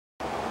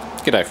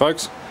G'day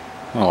folks.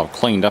 Well, I've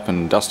cleaned up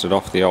and dusted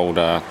off the old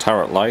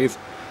turret lathe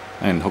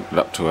and hooked it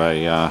up to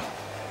a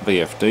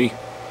VFD.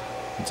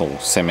 It's all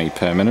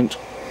semi-permanent.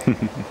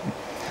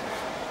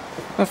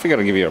 I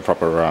figured I'd give you a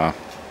proper, I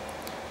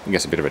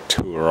guess a bit of a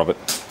tour of it.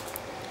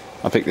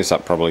 I picked this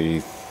up probably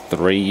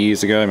 3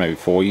 years ago, maybe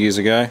 4 years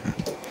ago.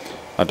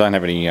 I don't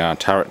have any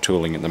turret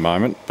tooling at the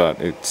moment,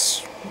 but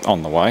it's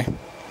on the way.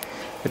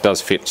 It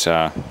does fit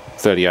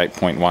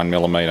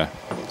 38.1mm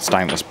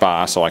stainless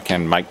bar, so I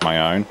can make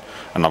my own,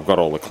 and I've got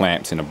all the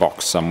clamps in a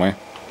box somewhere.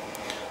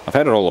 I've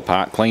had it all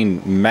apart,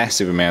 cleaned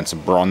massive amounts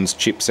of bronze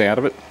chips out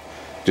of it,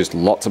 just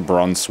lots of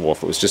bronze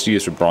swarf. It was just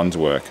used for bronze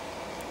work,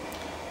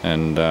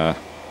 and yeah,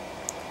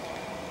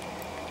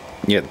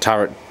 the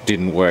turret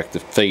didn't work,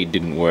 the feed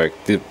didn't work,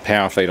 the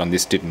power feed on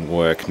this didn't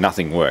work,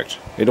 nothing worked.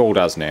 It all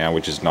does now,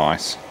 which is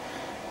nice.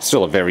 It's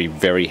still a very,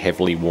 very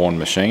heavily worn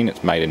machine.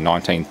 It's made in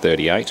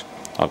 1938.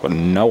 I've got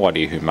no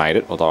idea who made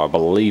it, although I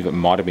believe it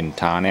might have been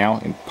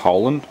Tarnow in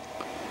Poland.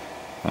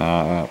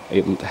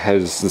 It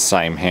has the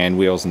same hand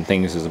wheels and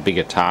things as a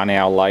bigger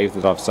Tarnow lathe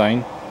that I've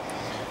seen.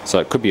 So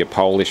it could be a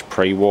Polish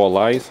pre-war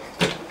lathe.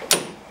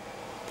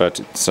 But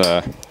it's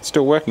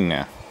still working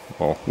now.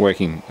 Well,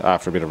 working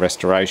after a bit of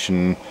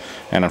restoration,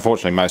 and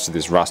unfortunately most of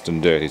this rust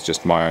and dirt is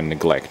just my own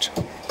neglect.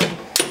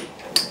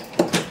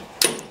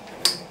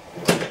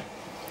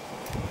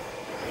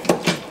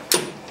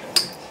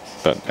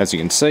 But as you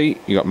can see,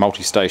 you've got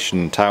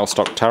multi-station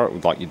tailstock turret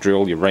with like your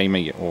drill, your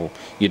reamer, or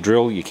your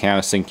drill, your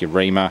countersink, your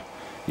reamer,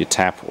 your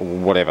tap, or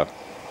whatever.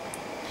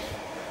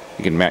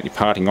 You can mount your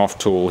parting off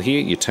tool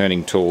here, your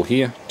turning tool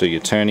here, do your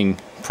turning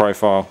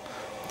profile,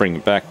 bring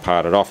it back,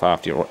 part it off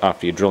after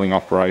your drilling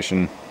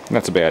operation.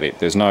 That's about it.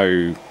 There's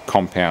no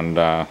compound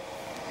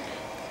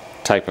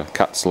taper,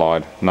 cut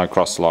slide, no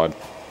cross slide.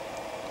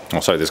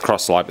 Also, there's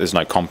cross slide, but there's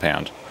no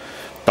compound.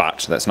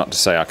 But that's not to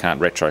say I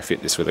can't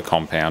retrofit this with a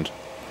compound.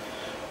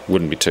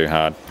 Wouldn't be too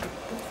hard.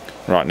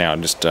 Right now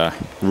I'm just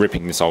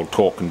ripping this old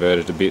torque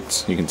converter to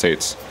bits. You can see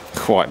it's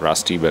quite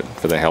rusty, but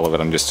for the hell of it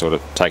I'm just sort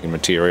of taking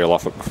material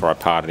off it before I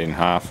part it in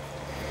half.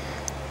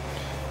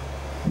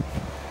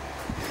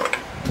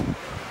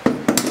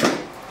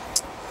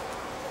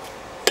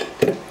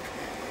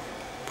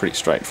 Pretty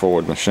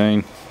straightforward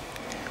machine.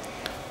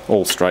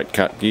 All straight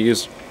cut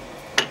gears.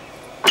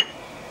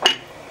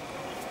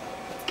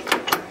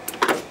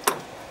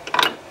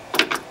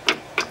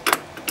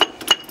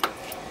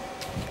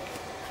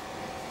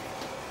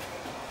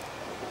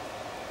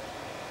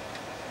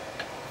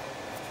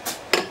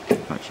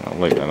 Actually, I'll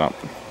leave that up.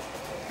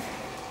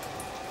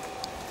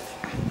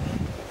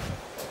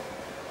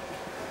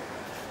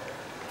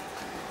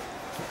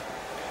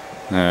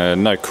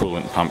 No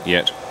coolant pump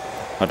yet.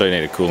 I do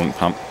need a coolant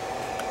pump.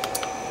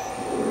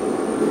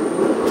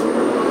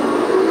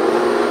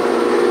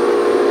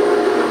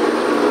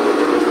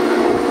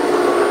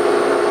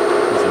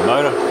 There's a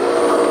motor.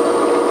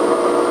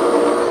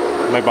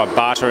 Made by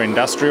Barter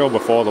Industrial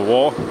before the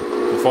war,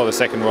 before the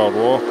Second World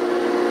War.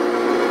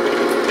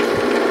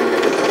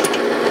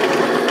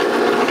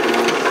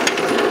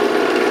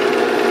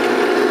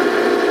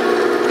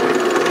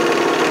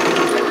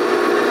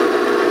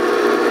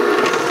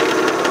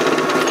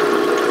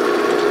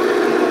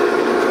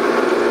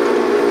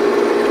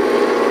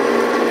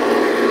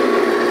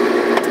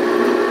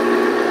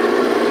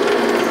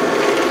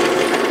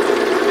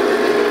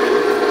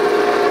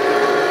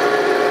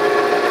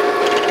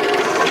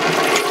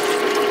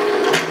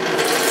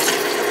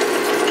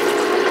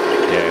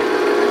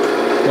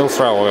 He'll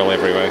throw oil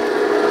everywhere.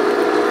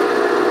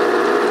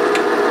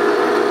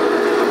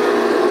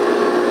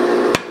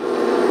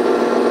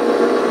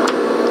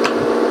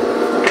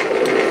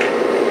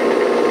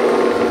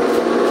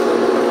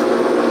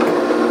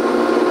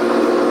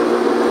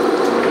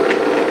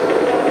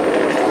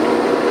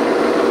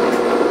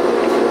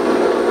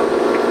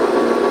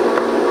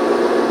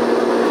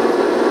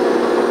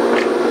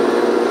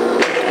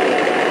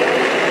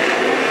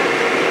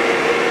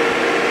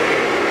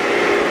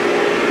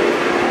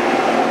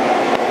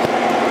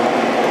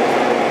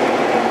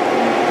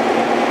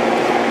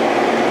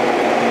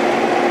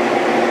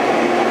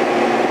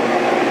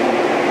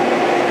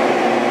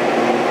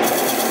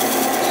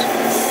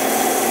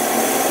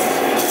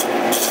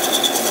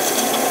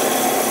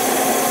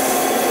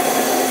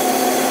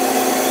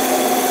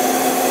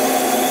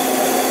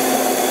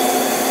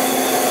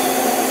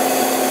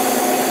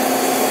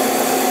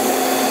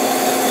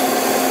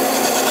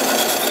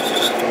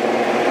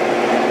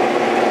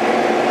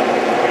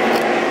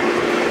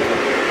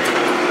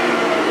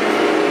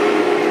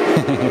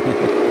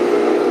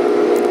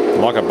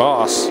 Like a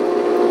boss.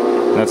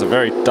 And that's a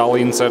very dull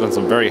insert and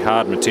some very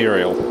hard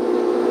material.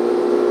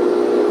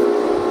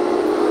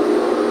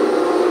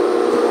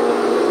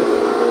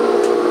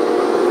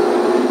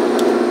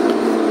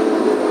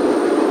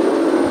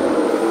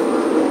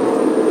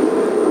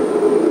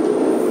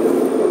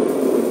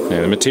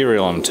 Yeah, the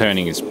material I'm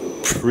turning is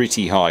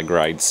pretty high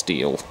grade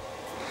steel.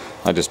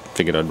 I just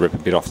figured I'd rip a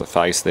bit off the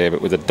face there,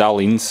 but with a dull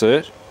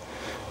insert,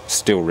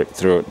 still rip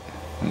through it.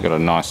 Got a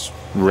nice,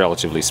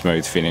 relatively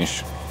smooth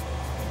finish.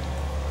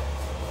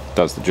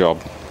 does the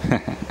job.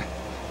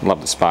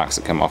 Love the sparks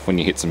that come off when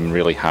you hit some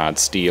really hard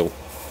steel.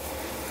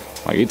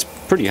 Like, it's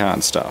pretty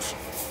hard stuff.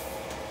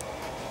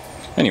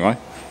 Anyway,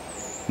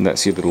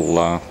 that's your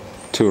little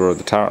tour of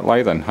the turret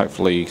lathe, and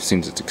hopefully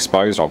since it's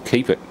exposed I'll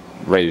keep it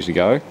ready to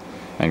go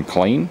and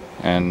clean,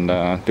 and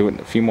do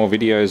a few more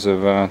videos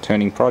of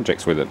turning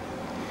projects with it.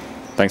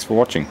 Thanks for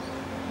watching.